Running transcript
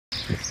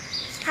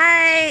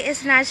Hi,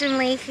 it's Najim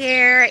Lee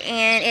here,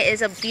 and it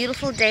is a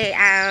beautiful day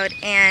out,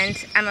 and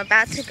I'm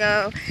about to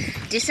go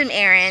do some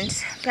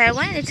errands. But I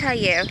wanted to tell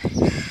you,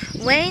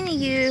 when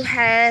you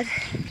have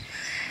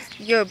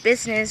your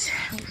business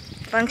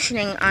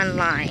functioning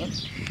online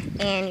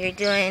and you're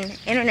doing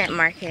internet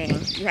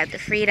marketing, you have the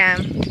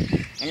freedom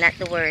and not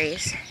the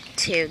worries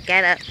to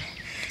get up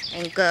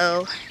and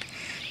go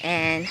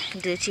and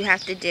do what you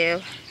have to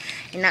do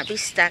and not be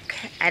stuck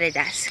at a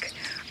desk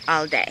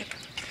all day.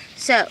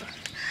 So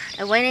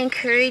I want to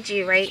encourage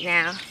you right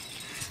now,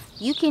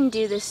 you can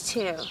do this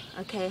too,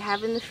 okay?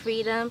 Having the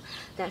freedom,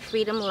 that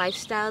freedom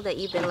lifestyle that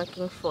you've been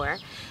looking for.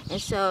 And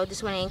so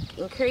just want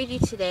to encourage you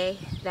today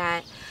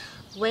that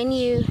when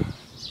you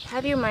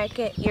have your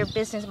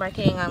business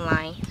marketing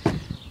online,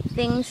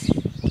 things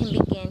can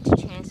begin to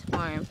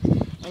transform,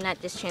 and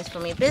not just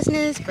transform your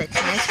business, but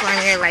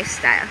transform your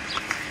lifestyle.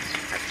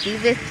 I'll be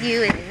with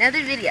you in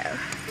another video.